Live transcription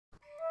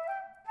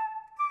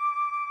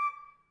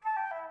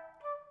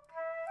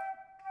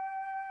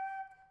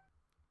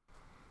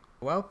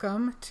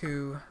Welcome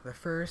to the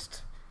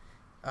first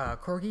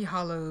Corgi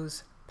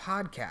Hollows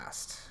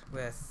podcast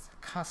with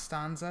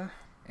Costanza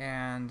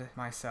and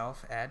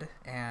myself, Ed,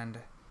 and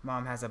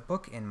Mom has a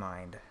book in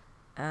mind.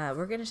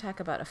 We're going to talk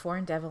about A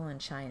Foreign Devil in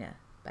China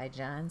by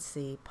John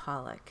C.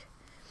 Pollock.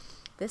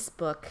 This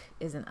book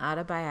is an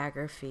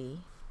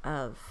autobiography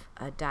of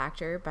a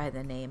doctor by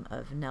the name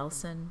of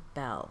Nelson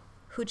Bell,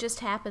 who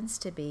just happens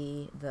to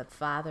be the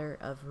father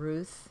of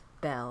Ruth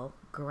Bell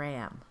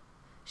Graham.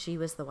 She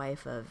was the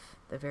wife of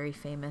the very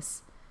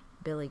famous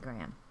Billy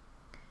Graham,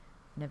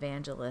 an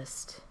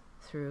evangelist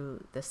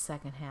through the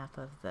second half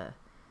of the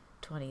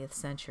 20th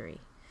century.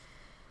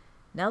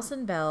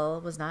 Nelson Bell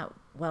was not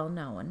well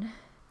known,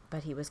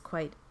 but he was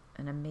quite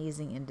an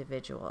amazing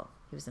individual.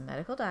 He was a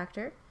medical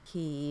doctor.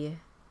 He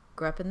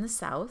grew up in the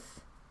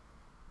South,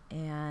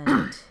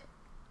 and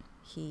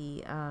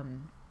he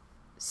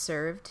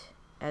served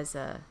as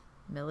a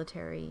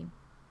military,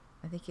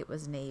 I think it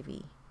was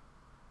Navy.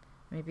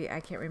 Maybe, I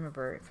can't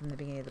remember from the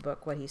beginning of the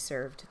book what he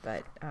served,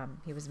 but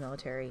he was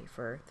military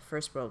for the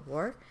First World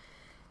War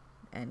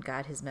and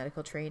got his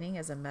medical training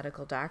as a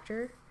medical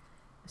doctor,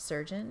 a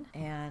surgeon,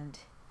 and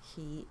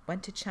he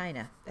went to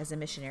China as a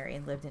missionary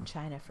and lived in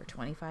China for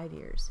 25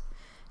 years.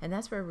 And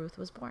that's where Ruth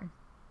was born.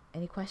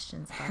 Any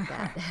questions about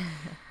that?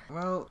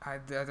 Well,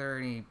 are there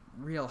any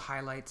real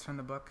highlights from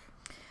the book?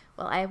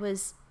 Well, I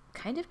was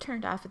kind of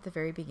turned off at the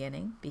very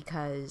beginning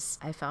because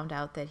I found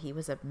out that he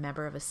was a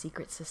member of a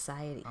secret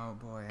society. Oh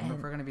boy,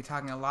 and we're going to be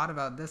talking a lot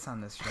about this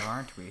on this show,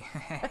 aren't we?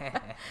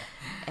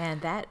 And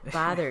that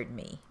bothered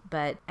me.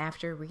 But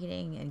after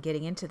reading and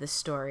getting into the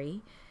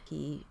story,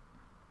 he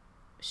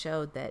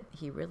showed that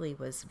he really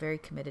was very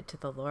committed to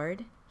the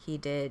Lord. He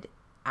did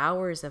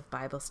hours of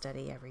Bible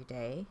study every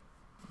day.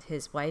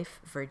 His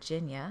wife,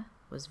 Virginia,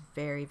 was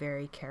very,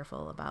 very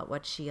careful about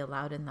what she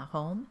allowed in the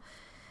home.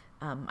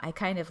 I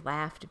kind of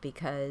laughed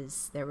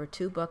because there were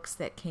 2 books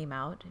that came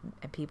out,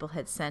 and people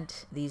had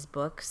sent these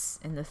books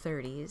in the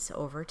 30s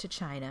over to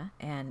China,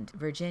 and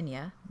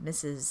Virginia,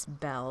 Mrs.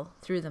 Bell,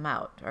 threw them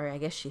out, or I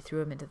guess she threw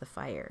them into the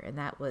fire, and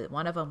that was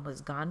one of them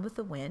was Gone with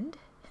the Wind,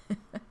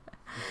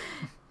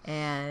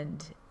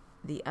 and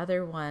the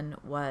other one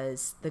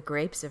was The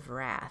Grapes of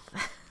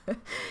Wrath,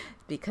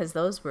 because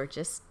those were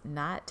just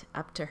not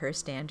up to her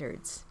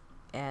standards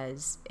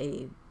as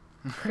a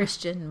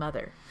Christian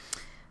mother.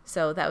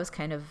 So that was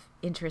kind of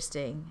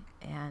interesting,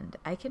 and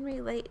I can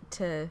relate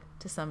to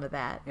some of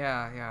that.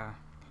 Yeah.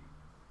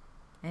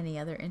 Any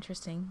other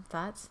interesting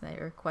thoughts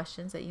or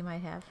questions that you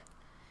might have?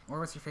 Or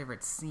what's your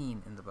favorite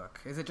scene in the book?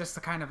 Is it just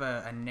a kind of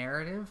a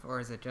narrative, or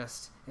is it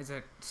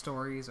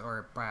stories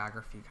or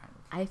biography kind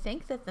of? I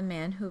think that the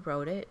man who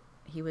wrote it,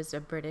 he was a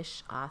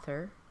British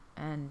author,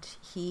 and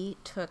he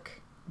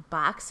took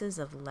boxes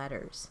of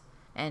letters.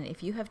 And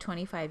if you have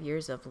 25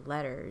 years of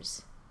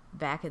letters,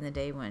 back in the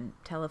day when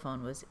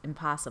telephone was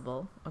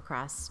impossible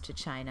across to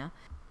China,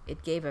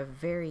 it gave a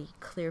very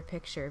clear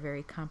picture, a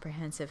very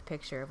comprehensive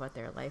picture of what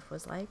their life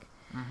was like.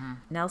 Mm-hmm.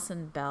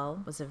 Nelson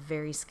Bell was a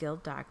very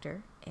skilled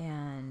doctor,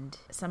 and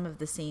some of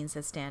the scenes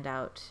that stand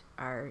out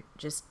are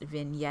just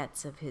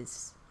vignettes of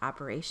his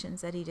operations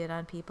that he did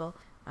on people.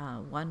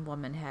 One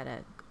woman had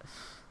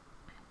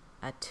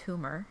a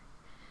tumor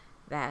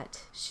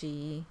that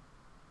she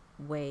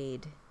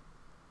weighed.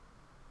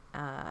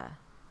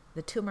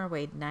 The tumor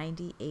weighed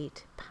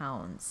 98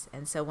 pounds,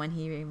 and so when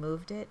he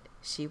removed it,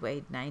 she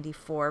weighed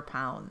 94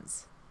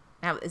 pounds.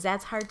 Now,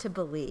 that's hard to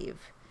believe,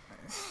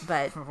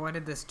 but... What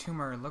did this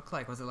tumor look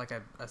like? Was it like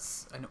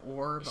an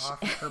orb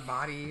off her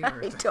body?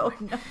 Or I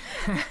don't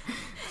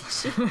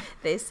know.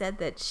 They said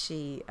that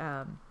she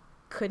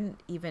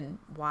couldn't even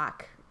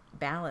walk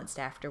balanced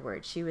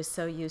afterwards. She was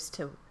so used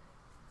to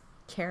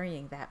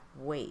carrying that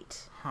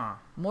weight. Huh.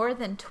 More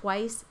than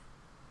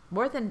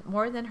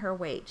her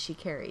weight she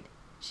carried.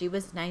 She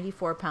was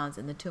 94 pounds,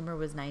 and the tumor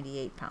was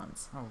 98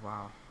 pounds. Oh,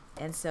 wow.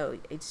 And so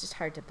it's just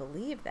hard to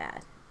believe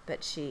that.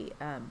 But he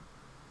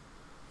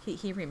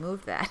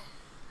removed that.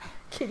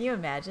 Can you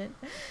imagine?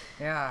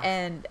 Yeah.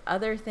 And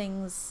other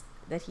things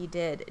that he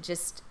did,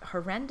 just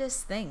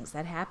horrendous things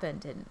that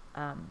happened.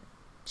 And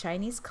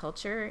Chinese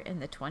culture in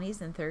the 20s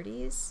and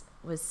 30s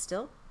was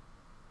still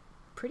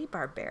pretty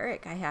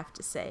barbaric, I have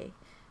to say.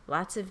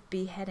 Lots of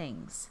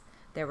beheadings.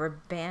 There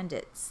were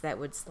bandits that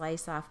would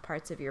slice off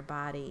parts of your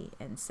body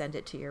and send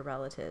it to your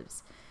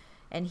relatives.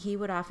 And he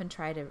would often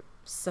try to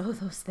sew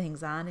those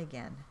things on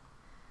again.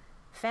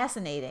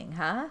 Fascinating,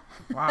 huh?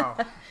 Wow.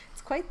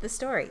 It's quite the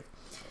story.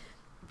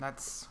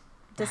 That's...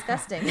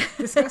 disgusting.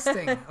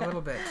 Disgusting, a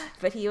little bit.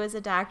 But he was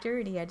a doctor,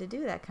 and he had to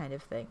do that kind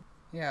of thing.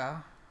 Yeah.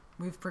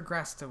 We've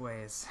progressed a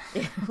ways.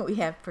 We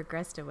have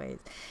progressed a ways.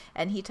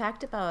 And he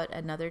talked about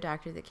another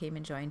doctor that came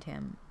and joined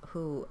him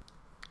who...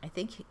 I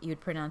think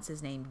you'd pronounce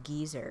his name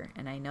Geezer,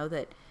 and I know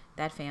that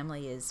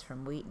family is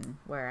from Wheaton,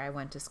 where I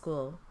went to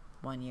school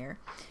one year.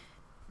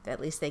 At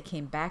least they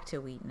came back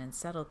to Wheaton and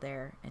settled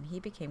there, and he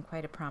became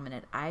quite a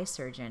prominent eye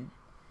surgeon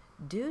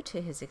due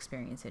to his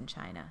experience in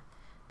China.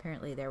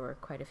 Apparently there were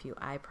quite a few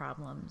eye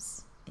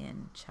problems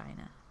in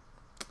China.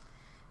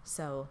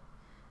 So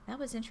that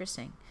was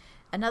interesting.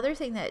 Another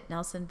thing that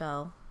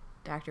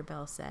Dr.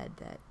 Bell said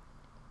that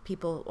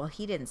people, well,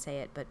 he didn't say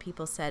it, but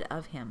people said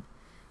of him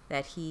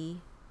that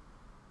he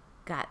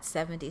got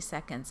 70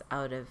 seconds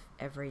out of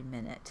every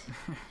minute.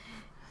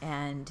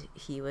 And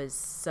he was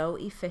so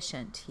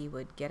efficient. He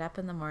would get up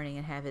in the morning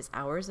and have his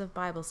hours of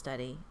Bible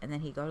study, and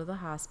then he'd go to the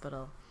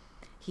hospital.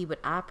 He would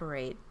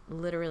operate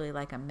literally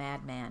like a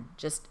madman,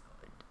 just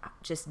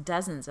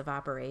dozens of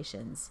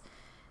operations,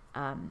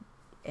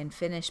 and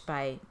finish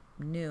by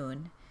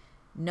noon.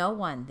 No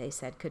one, they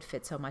said, could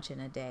fit so much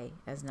in a day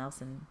as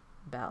Nelson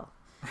Bell.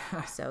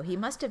 So he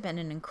must have been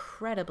an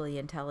incredibly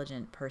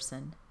intelligent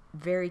person,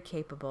 very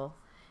capable,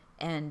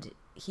 and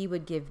he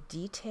would give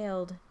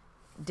detailed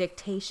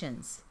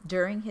dictations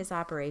during his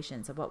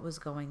operations of what was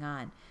going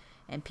on.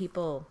 And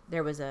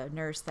there was a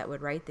nurse that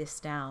would write this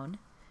down,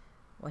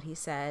 what he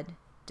said,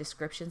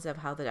 descriptions of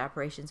how the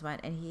operations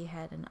went, and he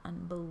had an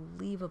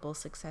unbelievable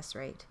success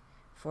rate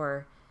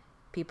for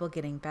people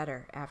getting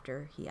better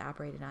after he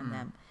operated on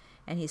them.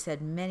 And he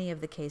said many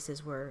of the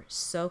cases were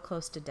so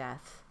close to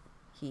death,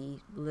 he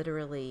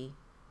literally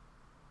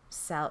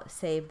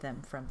saved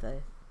them from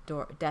the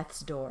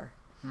death's door.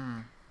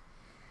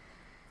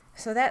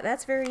 So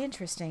that's very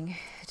interesting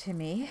to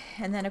me.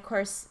 And then, of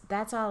course,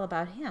 that's all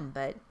about him.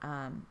 But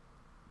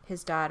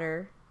his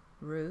daughter,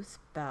 Ruth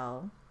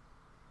Bell,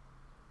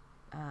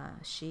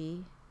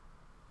 she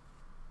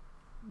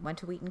went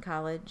to Wheaton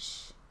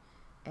College,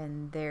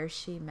 and there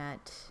she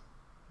met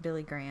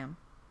Billy Graham.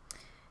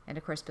 And,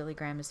 of course, Billy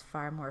Graham is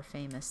far more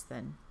famous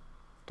than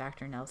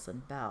Dr.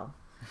 Nelson Bell.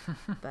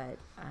 But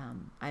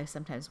I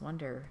sometimes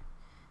wonder,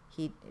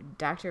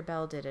 Dr.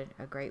 Bell did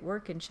a great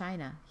work in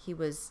China. He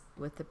was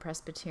with the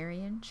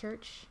Presbyterian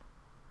Church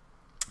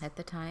at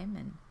the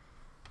time,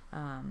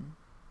 and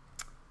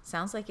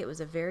sounds like it was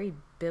a very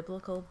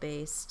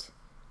biblical-based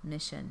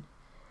mission,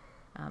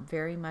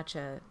 very much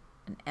an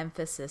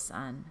emphasis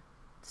on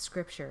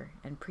Scripture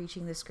and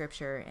preaching the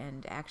Scripture,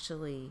 and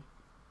actually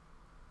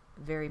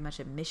very much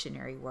a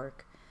missionary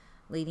work,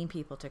 leading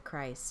people to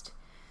Christ.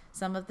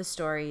 Some of the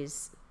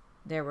stories,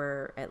 there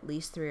were at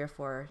least 3 or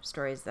 4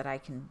 stories that I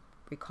can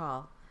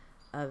recall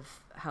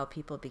of how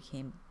people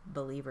became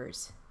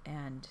believers,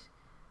 and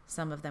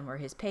some of them were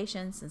his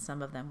patients, and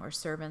some of them were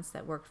servants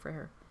that worked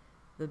for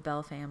the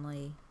Bell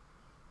family.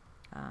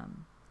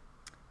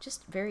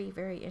 Just very,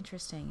 very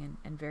interesting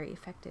and very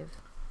effective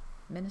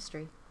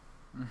ministry.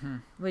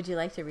 Would you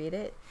like to read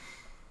it?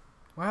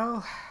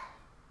 Well,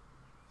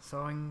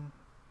 sewing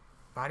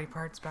body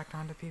parts back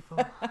onto people.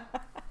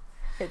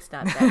 It's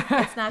not that.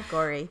 It's not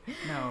gory.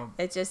 No.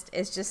 It's just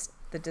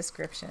the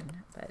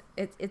description, but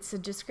it's a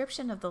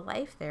description of the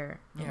life there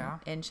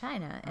in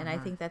China, and I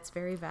think that's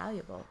very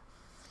valuable.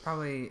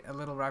 Probably a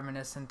little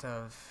reminiscent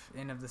of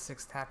Inn of the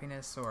Sixth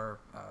Happiness or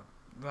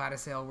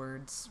Gladys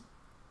Aylward's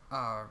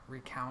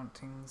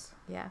recountings.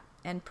 Yeah,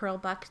 and Pearl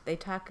Buck.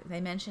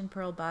 They mention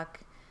Pearl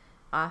Buck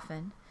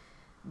often,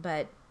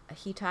 but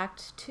he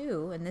talked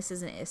too, and this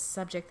is a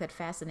subject that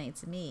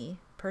fascinates me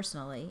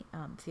personally,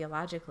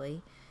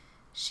 theologically.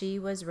 She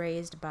was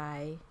raised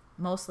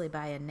mostly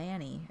by a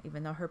nanny,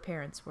 even though her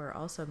parents were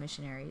also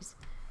missionaries.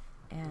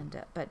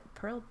 And but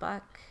Pearl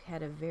Buck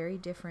had a very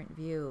different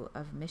view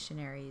of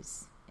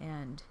missionaries,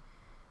 and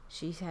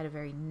she had a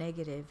very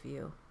negative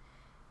view.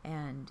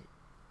 And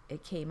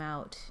it came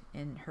out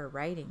in her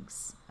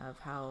writings of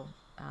how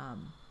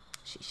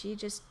she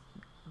just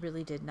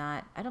really did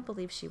not. I don't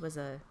believe she was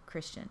a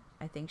Christian.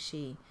 I think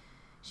she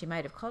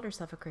might have called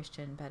herself a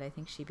Christian, but I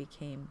think she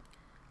became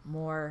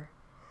more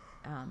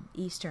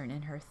Eastern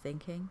in her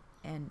thinking,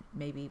 and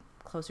maybe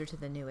closer to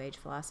the New Age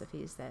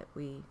philosophies that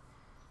we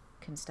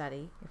can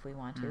study if we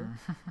want to.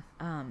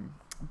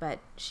 But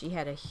she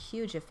had a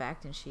huge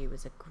effect, and she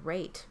was a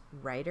great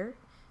writer.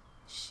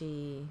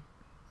 She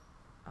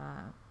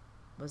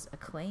was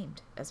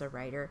acclaimed as a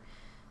writer.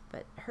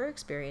 But her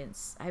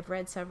experience, I've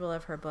read several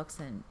of her books,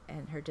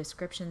 and her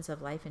descriptions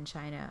of life in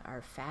China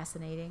are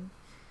fascinating,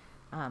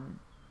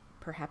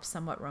 perhaps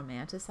somewhat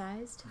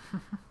romanticized.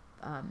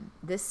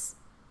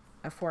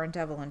 A Foreign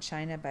Devil in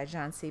China by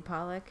John C.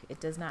 Pollock, it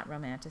does not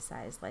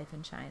romanticize life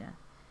in China.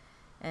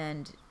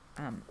 And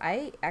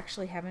I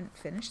actually haven't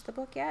finished the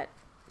book yet,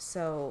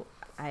 so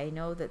I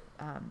know that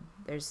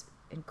there's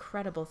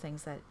incredible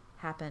things that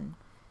happen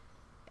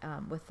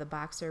with the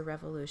Boxer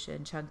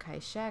Revolution, Chiang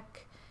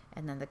Kai-shek,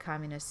 and then the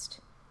Communist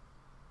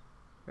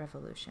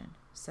Revolution.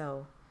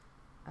 So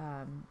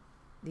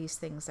these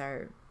things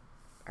are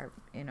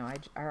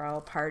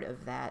all part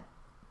of that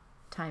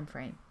time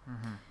frame.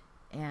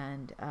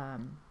 And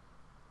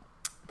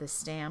the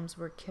Stams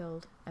were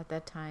killed at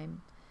that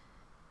time.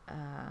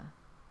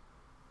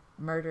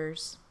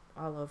 Murders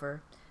all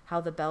over.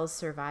 How the Bells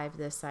survived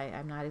this,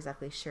 I'm not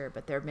exactly sure,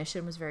 but their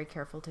mission was very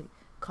careful to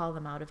call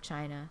them out of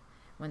China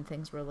when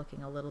things were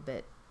looking a little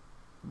bit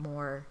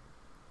more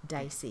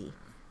dicey.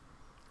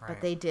 Right.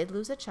 But they did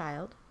lose a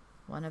child.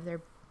 One of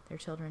their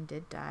children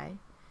did die.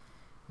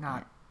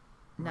 Not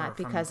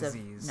because of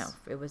disease. No,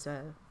 it was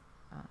it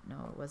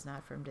was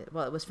not from it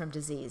was from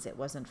disease. It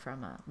wasn't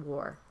from a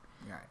war.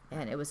 Right.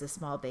 And it was a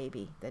small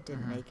baby that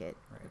didn't make it.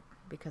 Right.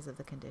 because of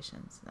the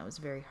conditions. That was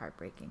very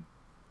heartbreaking.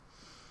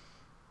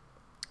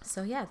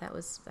 So yeah, that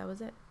was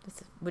it.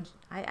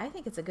 I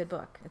think it's a good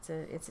book. It's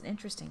an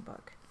interesting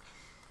book.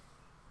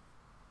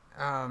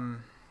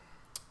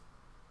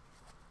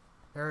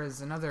 There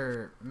is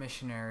another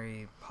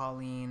missionary,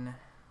 Pauline.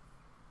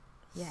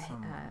 Yeah,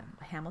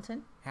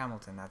 Hamilton.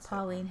 Hamilton, that's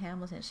Pauline it.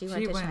 Hamilton. She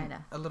went to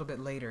China a little bit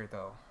later,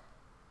 though.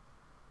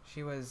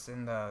 She was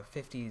in the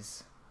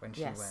 50s when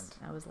she went. Yes,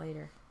 that was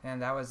later.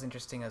 And that was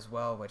interesting as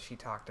well, what she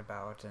talked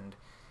about. And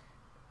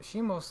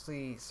she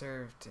mostly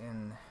served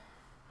in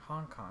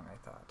Hong Kong, I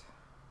thought.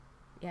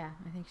 Yeah,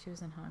 I think she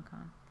was in Hong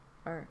Kong.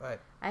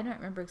 But I don't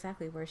remember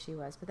exactly where she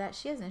was, but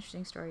she has an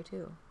interesting story,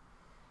 too.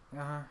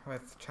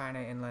 With China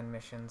Inland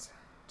Missions.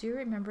 Do you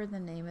remember the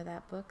name of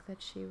that book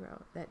that she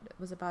wrote? It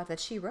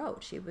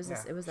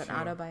was an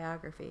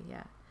autobiography.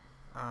 Yeah.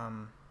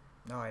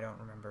 No, I don't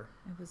remember.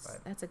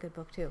 That's a good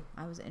book too.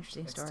 It was an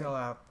interesting story. It's still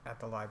out at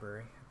the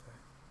library.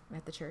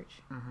 At the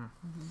church.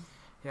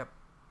 Yep.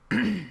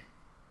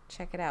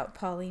 Check it out,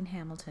 Pauline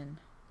Hamilton.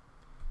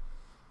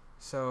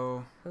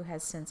 So. Who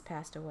has since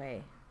passed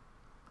away,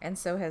 and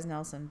so has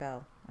Nelson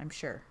Bell, I'm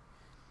sure,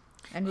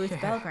 and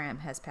Ruth Bell Graham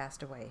has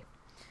passed away.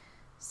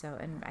 So,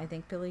 and I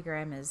think Billy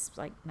Graham is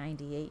like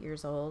 98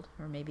 years old,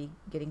 or maybe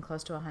getting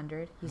close to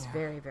 100. He's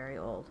very, very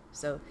old.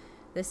 So,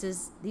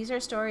 these are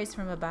stories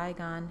from a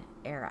bygone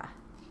era.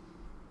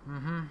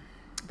 Mm-hmm.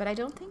 But I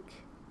don't think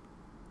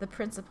the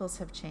principles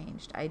have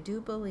changed. I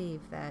do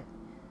believe that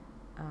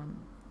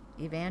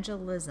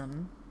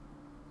evangelism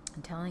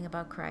and telling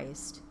about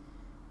Christ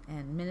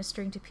and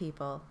ministering to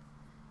people,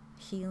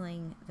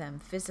 healing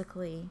them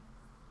physically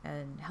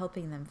and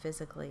helping them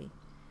physically,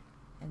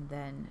 and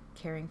then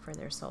caring for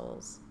their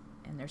souls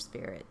and their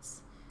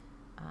spirits,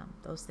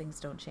 those things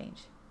don't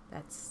change.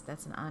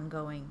 That's an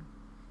ongoing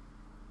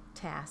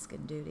task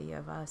and duty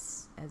of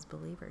us as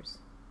believers.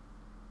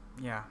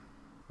 Yeah.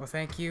 Well,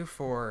 thank you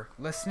for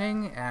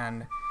listening,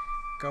 and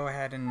go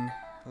ahead and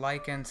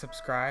like and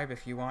subscribe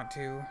if you want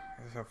to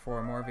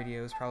for more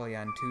videos, probably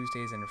on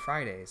Tuesdays and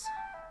Fridays.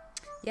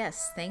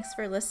 Yes, thanks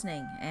for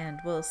listening, and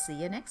we'll see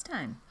you next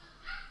time.